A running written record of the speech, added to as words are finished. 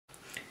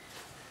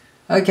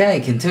Okay,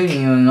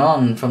 continuing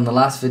on from the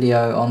last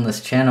video on this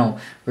channel,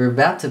 we're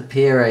about to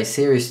pair a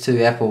Series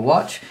 2 Apple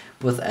Watch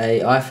with a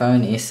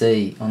iPhone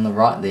SE on the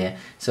right there.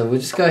 So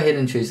we'll just go ahead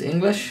and choose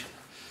English.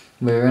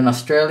 We're in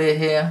Australia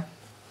here.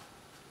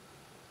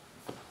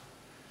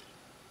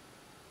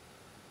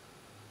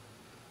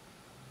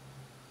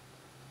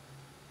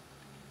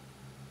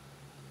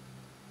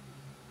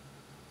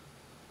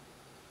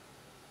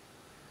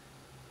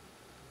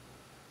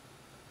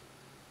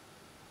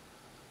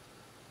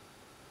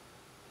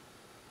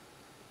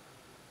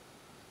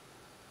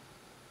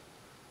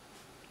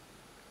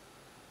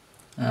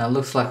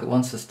 Looks like it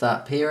wants to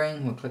start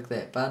pairing. We'll click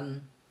that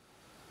button.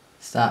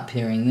 Start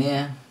pairing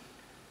there.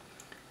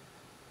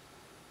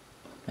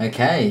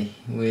 Okay,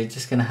 we're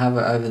just going to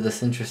hover over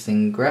this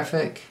interesting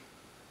graphic.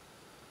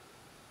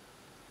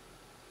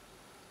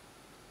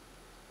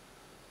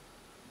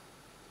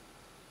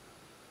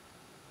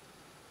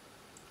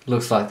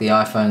 Looks like the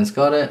iPhone's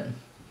got it.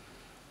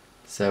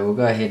 So we'll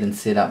go ahead and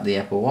set up the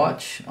Apple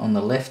Watch on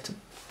the left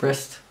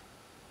wrist.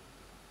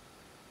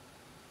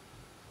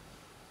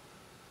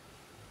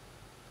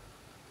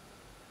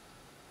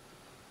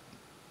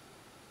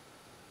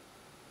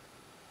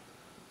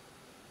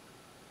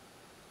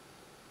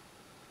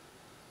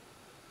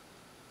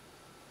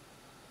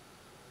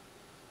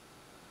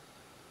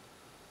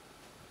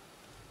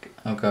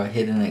 I'll go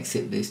ahead and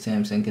accept these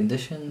terms and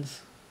conditions.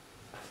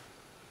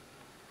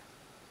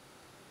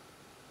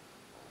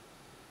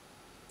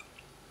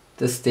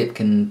 This step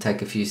can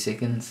take a few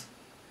seconds.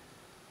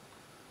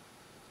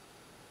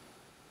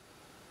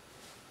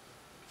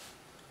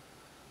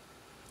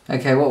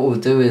 Okay, what we'll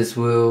do is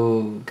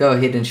we'll go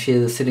ahead and share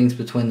the settings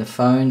between the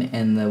phone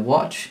and the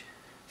watch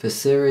for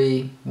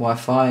Siri,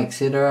 Wi-Fi,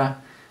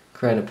 etc.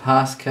 Create a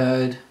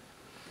passcode,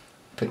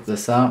 pick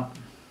this up.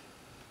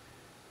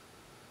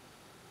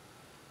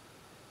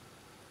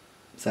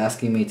 It's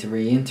asking me to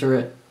re-enter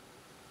it.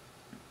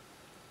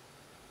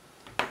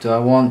 Do I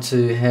want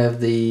to have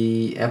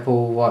the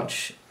Apple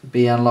Watch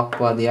be unlocked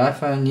by the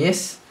iPhone?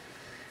 Yes.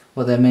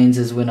 What that means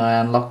is when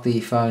I unlock the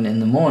phone in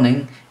the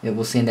morning, it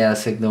will send out a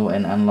signal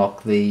and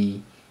unlock the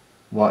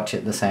watch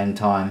at the same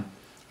time.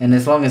 And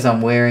as long as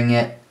I'm wearing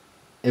it,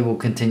 it will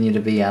continue to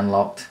be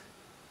unlocked.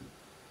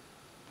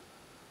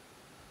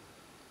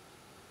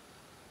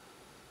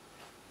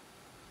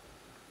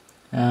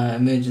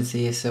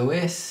 Emergency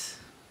SOS.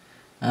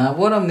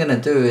 What I'm going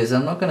to do is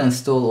I'm not going to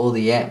install all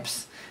the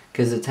apps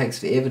because it takes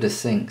forever to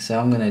sync. So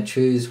I'm going to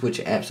choose which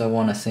apps I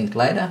want to sync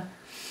later.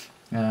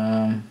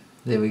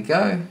 There we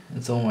go.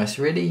 It's almost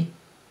ready.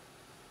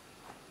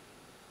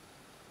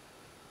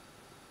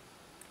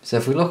 So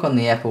if we look on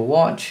the Apple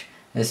Watch,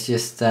 it's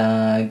just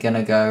going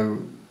to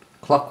go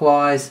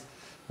clockwise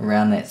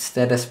around that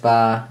status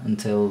bar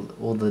until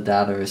all the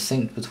data is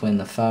synced between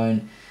the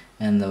phone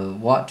and the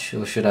watch,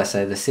 or should I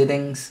say the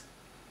settings.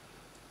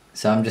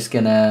 So I'm just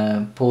going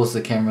to pause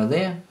the camera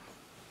there.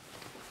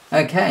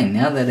 Okay,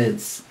 now that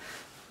it's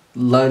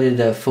loaded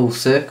a full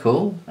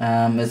circle,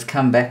 it's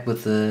come back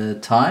with the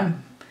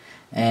time,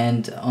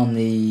 and on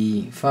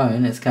the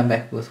phone it's come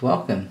back with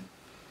welcome.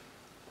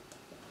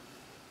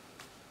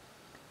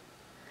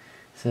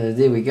 So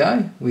there we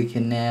go. We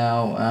can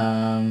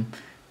now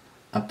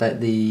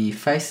update the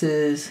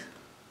faces.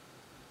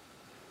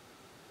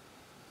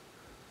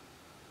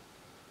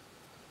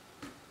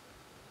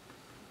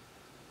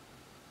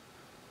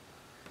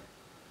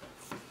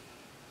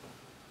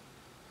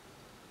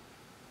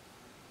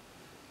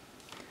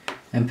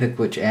 And pick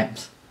which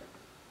apps.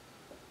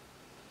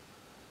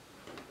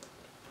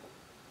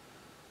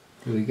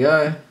 Here we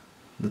go,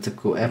 the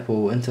typical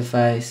Apple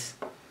interface.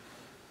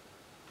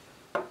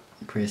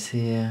 Press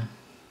here.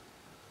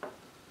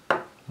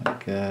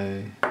 Let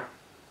go.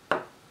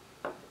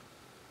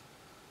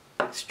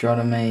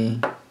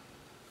 Astronomy.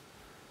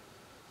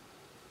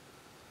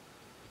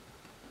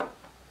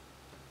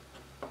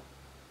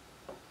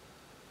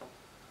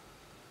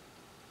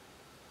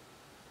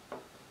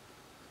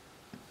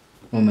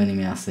 Or Minnie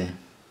Mouse there.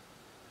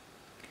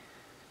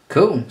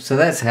 Cool, so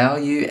that's how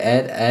you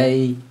add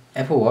a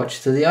Apple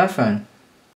Watch to the iPhone.